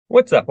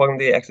What's up? Welcome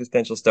to the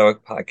Existential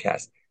Stoic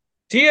Podcast.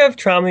 Do you have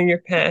trauma in your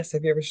past?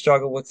 Have you ever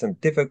struggled with some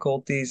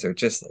difficulties or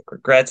just like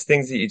regrets,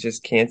 things that you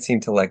just can't seem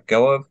to let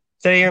go of?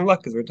 Today you're in luck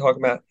because we're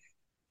talking about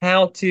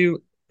how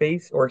to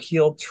face or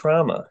heal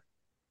trauma.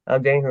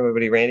 I'm Danny from my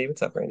buddy Randy.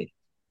 What's up, Randy?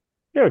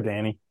 Yo,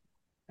 Danny.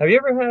 Have you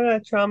ever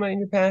had trauma in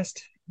your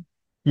past?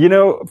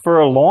 For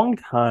a long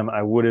time,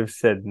 I would have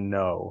said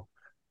no,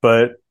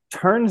 but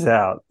turns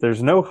out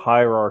there's no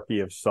hierarchy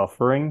of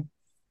suffering.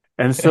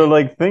 And so,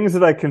 like, things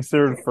that I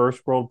considered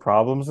first world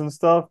problems and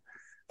stuff,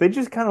 they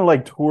just kind of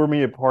like tore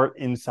me apart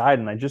inside,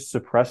 and I just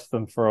suppressed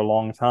them for a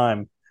long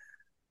time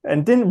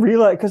and didn't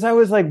realize because I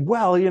was like,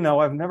 well,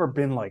 I've never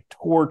been like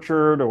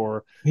tortured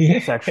or Yeah.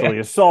 sexually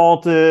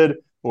assaulted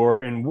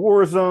or in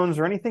war zones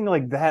or anything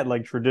like that,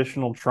 like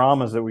traditional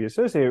traumas that we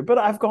associate. But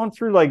I've gone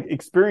through like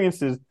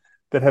experiences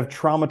that have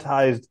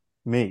traumatized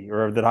me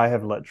or that I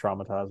have let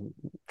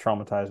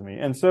traumatize me.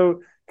 And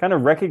so kind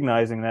of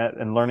recognizing that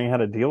and learning how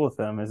to deal with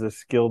them is a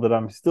skill that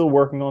I'm still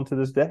working on to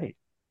this day.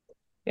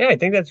 Yeah, I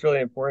think that's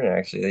really important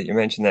actually that you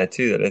mentioned that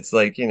too, that it's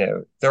like,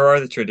 there are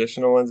the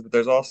traditional ones, but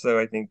there's also,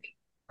 I think,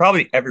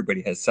 probably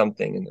everybody has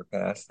something in their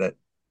past that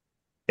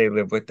they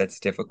live with that's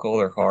difficult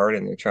or hard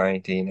and they're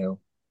trying to,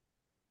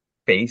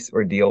 face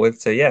or deal with.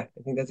 So yeah,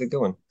 I think that's a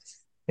good one.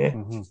 Yeah.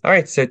 Hmm. All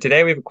right. So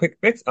today we have a quick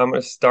fix. I'm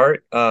going to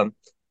start.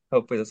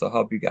 Hopefully this will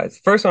help you guys.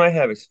 First one I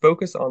have is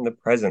focus on the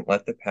present.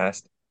 Let the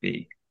past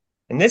be.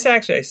 And this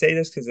actually, I say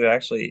this because it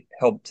actually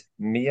helped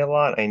me a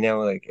lot. I know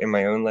like in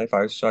my own life,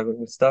 I was struggling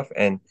with stuff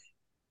and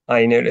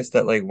I noticed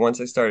that like once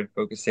I started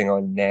focusing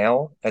on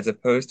now, as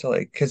opposed to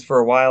like, because for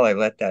a while I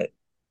let that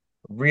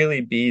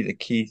really be the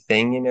key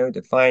thing,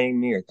 defining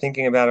me or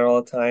thinking about it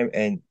all the time.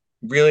 And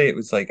really, it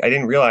was like I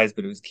didn't realize,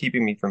 but it was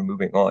keeping me from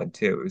moving on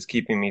too. It was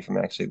keeping me from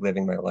actually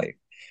living my life.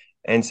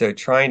 And so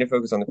trying to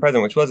focus on the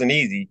present, which wasn't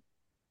easy,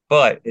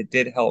 but it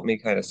did help me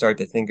kind of start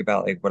to think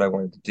about like what I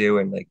wanted to do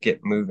and like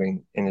get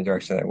moving in the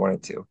direction I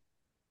wanted to.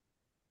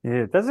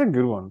 Yeah, that's a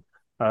good one.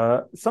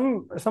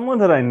 Someone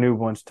that I knew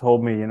once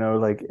told me,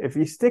 like if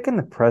you stick in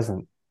the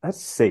present, that's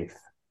safe.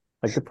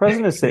 Like the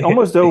present is safe.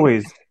 Almost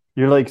always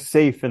you're like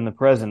safe in the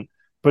present.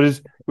 But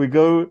as we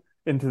go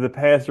into the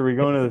past or we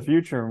go into the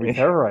future and we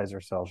terrorize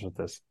ourselves with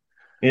this.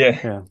 Yeah.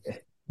 Yeah.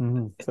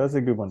 So that's a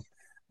good one.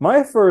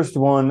 My first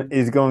one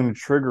is going to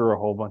trigger a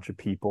whole bunch of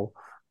people,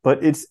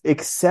 but it's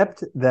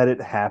accept that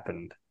it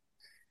happened.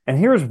 And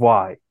here's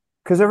why.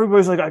 Because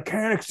everybody's like, I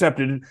can't accept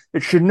it.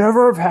 It should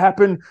never have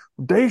happened.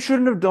 They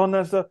shouldn't have done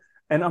that stuff.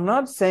 And I'm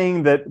not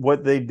saying that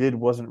what they did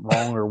wasn't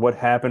wrong or what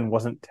happened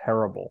wasn't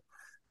terrible.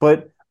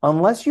 But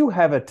unless you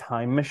have a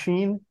time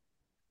machine,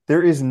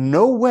 there is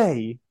no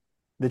way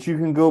that you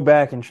can go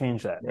back and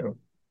change that. No.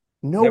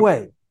 No Nope.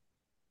 way.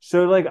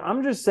 So, like,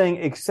 I'm just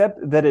saying, accept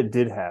that it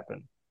did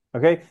happen.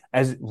 Okay.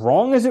 As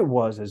wrong as it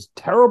was, as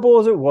terrible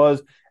as it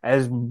was,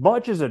 as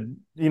much as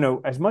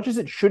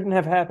it shouldn't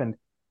have happened,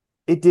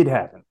 it did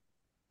happen.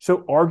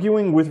 So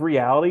arguing with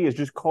reality is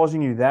just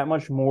causing you that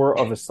much more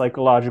of a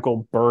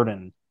psychological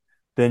burden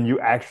than you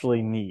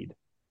actually need.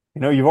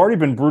 You've already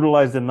been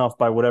brutalized enough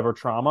by whatever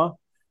trauma.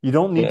 You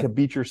don't need Yeah. to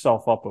beat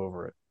yourself up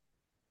over it.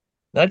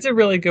 That's a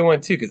really good one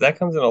too, because that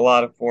comes in a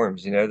lot of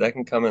forms, that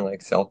can come in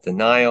like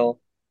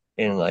self-denial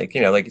and like,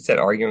 like you said,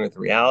 arguing with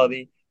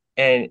reality.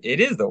 And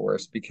it is the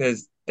worst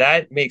because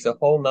that makes a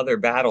whole nother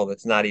battle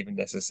that's not even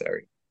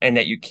necessary and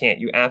that you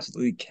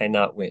absolutely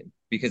cannot win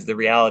because the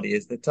reality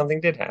is that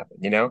something did happen.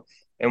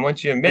 And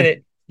once you admit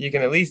it, you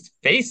can at least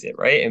face it,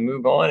 right? And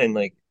move on and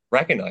like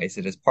recognize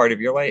it as part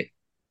of your life.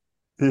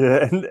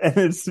 Yeah, and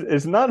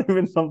it's not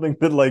even something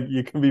that like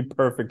you can be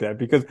perfect at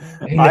because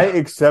I No.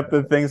 accept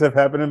that things have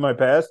happened in my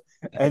past,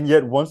 and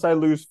yet once I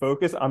lose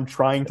focus, I'm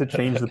trying to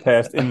change the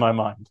past in my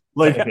mind.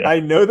 Like I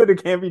know that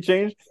it can't be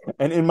changed,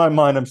 and in my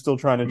mind, I'm still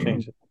trying to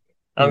change it.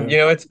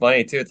 Yeah. It's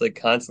funny too. It's like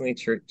constantly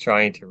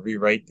trying to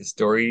rewrite the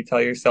story you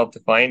tell yourself to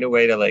find a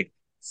way to like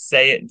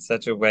say it in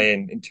such a way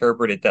and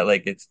interpret it that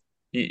like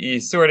you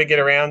sort of get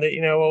around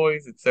it,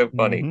 always. It's so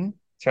funny Mm-hmm.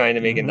 trying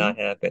to make it Mm-hmm. not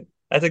happen.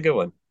 That's a good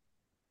one.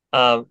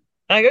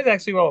 And I guess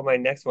actually well with my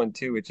next one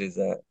too, which is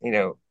I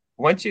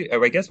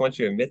guess once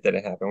you admit that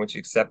it happened, once you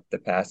accept the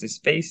past, is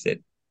face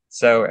it.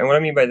 So, and what I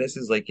mean by this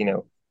is like,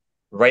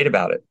 write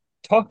about it.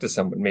 Talk to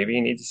someone. Maybe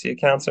you need to see a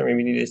counselor.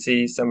 Maybe you need to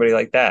see somebody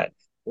like that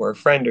or a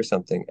friend or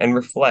something and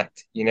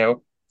reflect.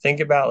 Think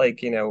about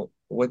like,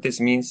 what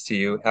this means to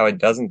you, how it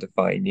doesn't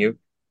define you,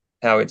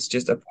 how it's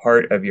just a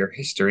part of your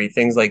history,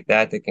 things like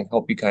that that can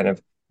help you kind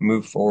of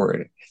move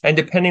forward. And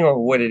depending on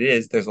what it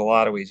is, there's a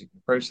lot of ways you can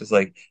approach this.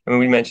 Like, I mean,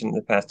 we mentioned in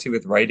the past too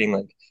with writing,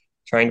 like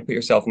trying to put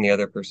yourself in the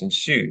other person's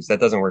shoes. That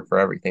doesn't work for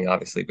everything,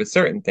 obviously, but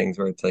certain things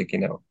where it's like,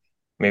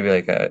 maybe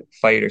like a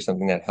fight or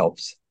something that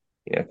helps,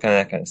 kind of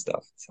that kind of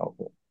stuff. It's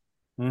helpful.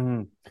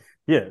 Mm-hmm.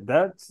 Yeah,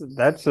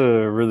 that's a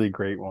really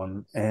great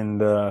one,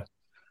 and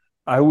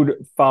I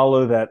would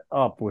follow that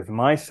up with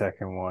my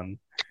second one,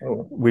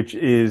 Oh, which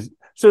is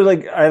so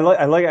like I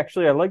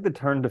like the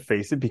turn to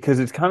face it because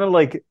it's kind of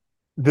like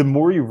the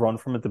more you run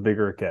from it, the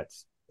bigger it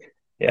gets.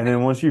 yeah. And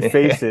then once you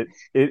face it,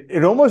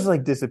 it almost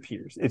like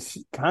disappears. It's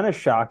kind of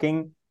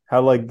shocking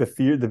how like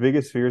the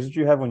biggest fears that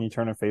you have when you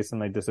turn a face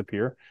and they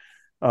disappear.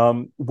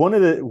 One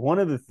of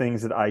the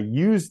things that I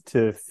use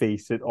to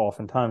face it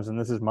oftentimes, and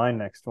this is my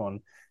next one,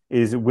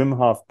 is Wim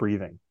Hof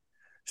breathing.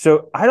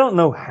 So I don't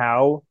know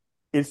how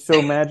it's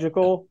so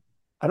magical.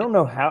 I don't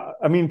know how.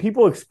 I mean,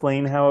 people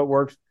explain how it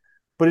works,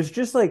 but it's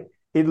just like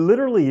it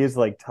literally is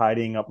like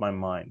tidying up my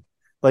mind.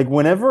 Like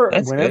That's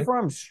good. whenever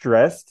I'm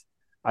stressed,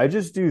 I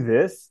just do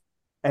this,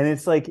 and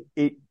it's like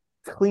it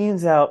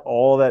cleans out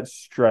all that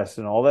stress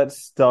and all that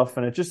stuff,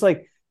 and it just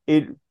like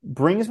it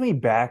brings me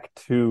back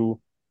to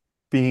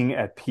being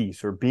at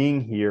peace or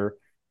being here.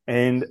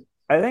 And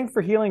I think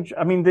for healing,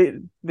 I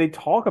mean, they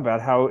talk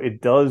about how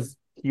it does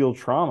heal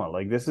trauma.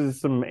 Like this is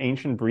some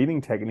ancient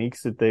breathing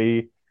techniques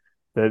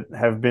that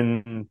have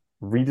been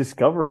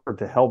rediscovered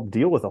to help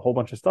deal with a whole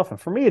bunch of stuff. And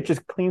for me, it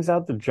just cleans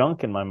out the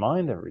junk in my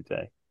mind every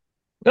day.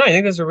 No, I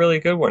think that's a really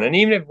good one. And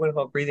even if Wim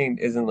Hof breathing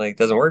isn't like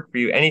doesn't work for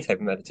you, any type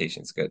of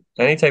meditation is good.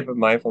 Any type of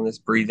mindfulness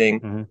breathing,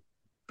 Mm-hmm.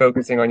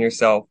 focusing on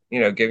yourself,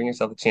 giving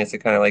yourself a chance to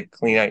kind of like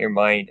clean out your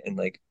mind and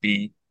like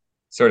be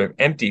sort of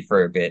empty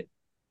for a bit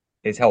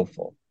is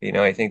helpful.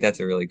 I think that's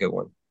a really good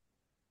one.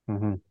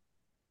 Mm-hmm.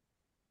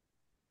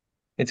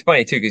 It's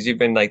funny too, because you've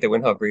been like the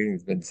Wim Hof breathing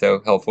has been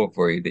so helpful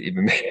for you that you've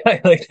been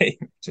I like that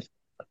you just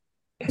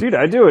Dude,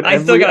 I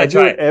gotta do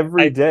try it it.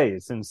 every day.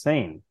 It's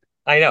insane.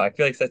 I know. I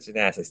feel like such an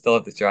ass. I still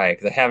have to try it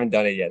because I haven't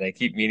done it yet. And I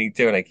keep meaning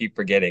to, and I keep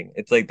forgetting.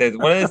 It's like there's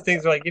one of those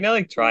things where, like,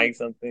 like trying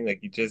something,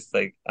 like you just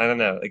like I don't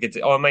know, like it's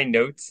on my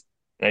notes,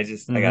 and I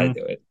gotta Mm-hmm.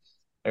 do it.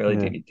 I really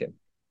do Yeah. need to.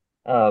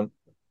 Um,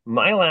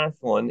 my last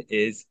one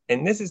is,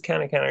 and this is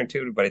kind of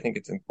counterintuitive, but I think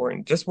it's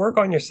important. Just work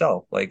on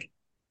yourself. Like,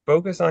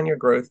 focus on your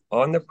growth,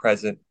 on the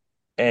present,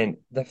 and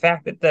the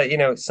fact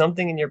that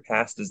something in your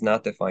past does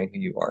not define who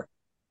you are.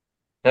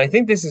 And I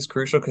think this is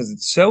crucial because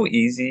it's so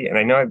easy, and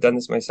I know I've done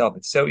this myself.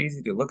 It's so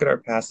easy to look at our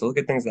past, to look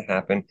at things that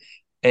happen,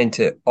 and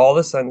to all of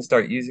a sudden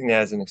start using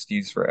that as an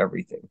excuse for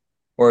everything,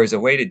 or as a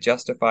way to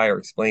justify or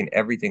explain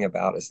everything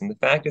about us. And the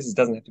fact is, it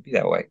doesn't have to be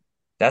that way.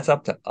 That's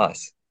up to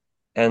us.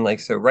 And like,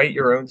 so write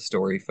your own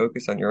story,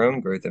 focus on your own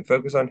growth, and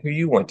focus on who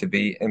you want to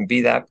be and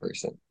be that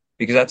person.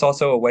 Because that's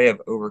also a way of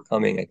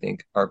overcoming, I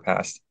think, our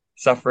past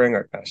suffering,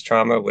 our past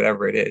trauma,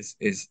 whatever it is,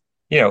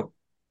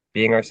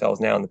 being ourselves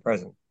now in the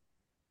present.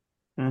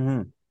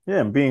 Mm-hmm. Yeah,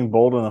 and being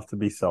bold enough to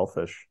be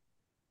selfish.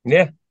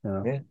 Yeah, You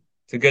know? yeah,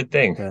 it's a good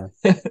thing. Yeah.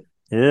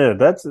 Yeah,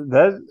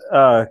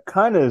 that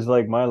kind of is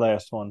like my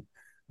last one,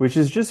 which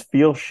is just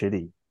feel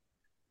shitty.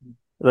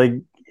 Like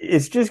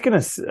it's just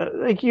gonna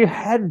like you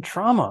had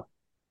trauma.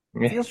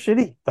 Yeah, Feel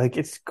shitty. Like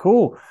it's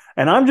cool.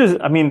 And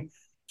I mean,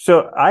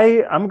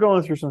 I'm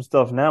going through some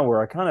stuff now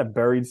where I kind of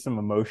buried some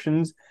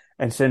emotions,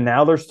 and so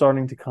now they're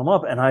starting to come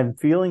up, and I'm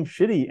feeling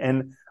shitty,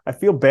 and I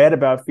feel bad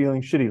about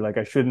feeling shitty. Like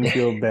I shouldn't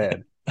feel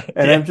bad,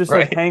 and yeah, I'm just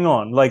like, right. hang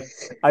on. Like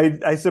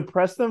I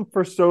suppressed them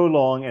for so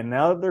long, and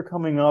now that they're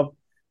coming up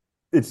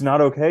it's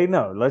not okay.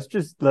 No, let's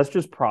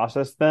just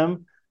process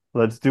them.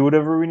 Let's do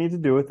whatever we need to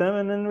do with them,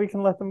 and then we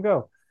can let them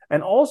go.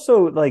 And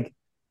also, like,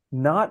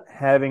 not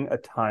having a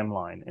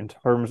timeline in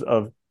terms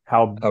of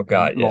how Oh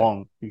God, yeah,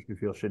 long you can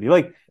feel shitty.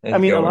 Like, I that's a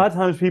mean, good a lot one. of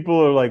times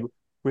people are like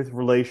with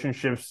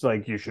relationships,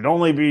 like you should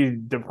only be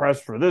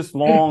depressed for this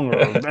long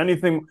or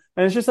anything,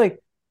 and it's just like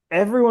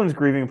everyone's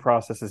grieving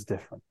process is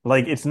different.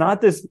 Like, it's not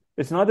this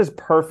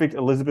perfect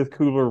Elizabeth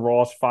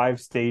Kubler-Ross 5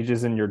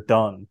 stages and you're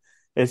done.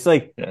 It's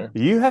like Yeah,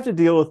 you have to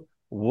deal with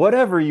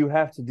whatever you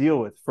have to deal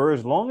with for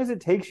as long as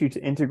it takes you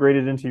to integrate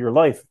it into your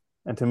life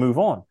and to move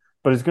on.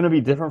 But it's going to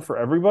be different for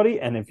everybody.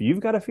 And if you've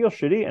got to feel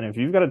shitty and if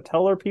you've got to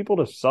tell other people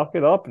to suck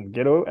it up and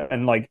get over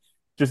and like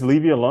just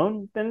leave you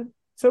alone, then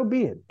so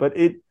be it. But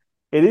it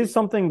is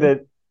something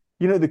that,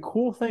 the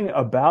cool thing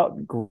about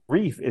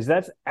grief is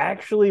that's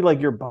actually like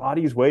your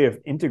body's way of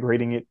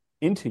integrating it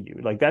into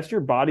you. Like that's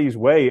your body's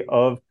way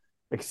of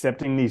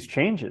accepting these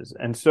changes.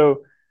 And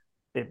so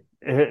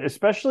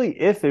especially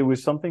if it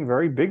was something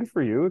very big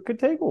for you, it could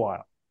take a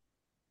while.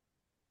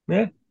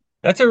 yeah,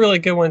 that's a really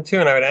good one too.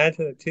 And I would add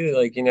to that too,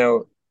 like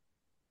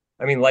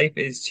I mean, life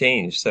is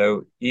change.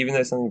 So even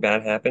though something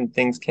bad happened,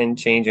 things can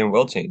change and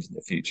will change in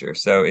the future.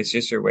 So it's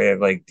just your way of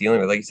like dealing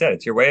with, like you said,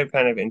 it's your way of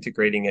kind of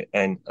integrating it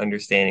and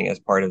understanding as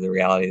part of the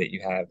reality that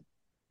you have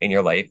in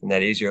your life, and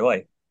that is your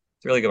life.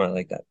 It's a really good one. I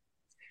like that.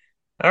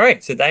 All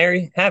right, so there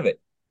you have it.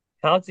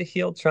 How to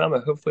heal trauma.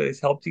 Hopefully this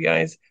helped you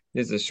guys.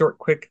 This is a short,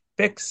 quick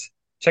fix.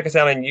 Check us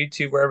out on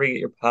YouTube, wherever you get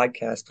your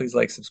podcast. Please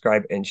like,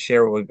 subscribe, and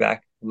share. We'll be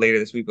back later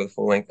this week with a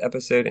full-length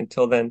episode.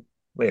 Until then,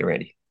 later,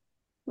 Randy.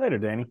 Later,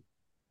 Danny.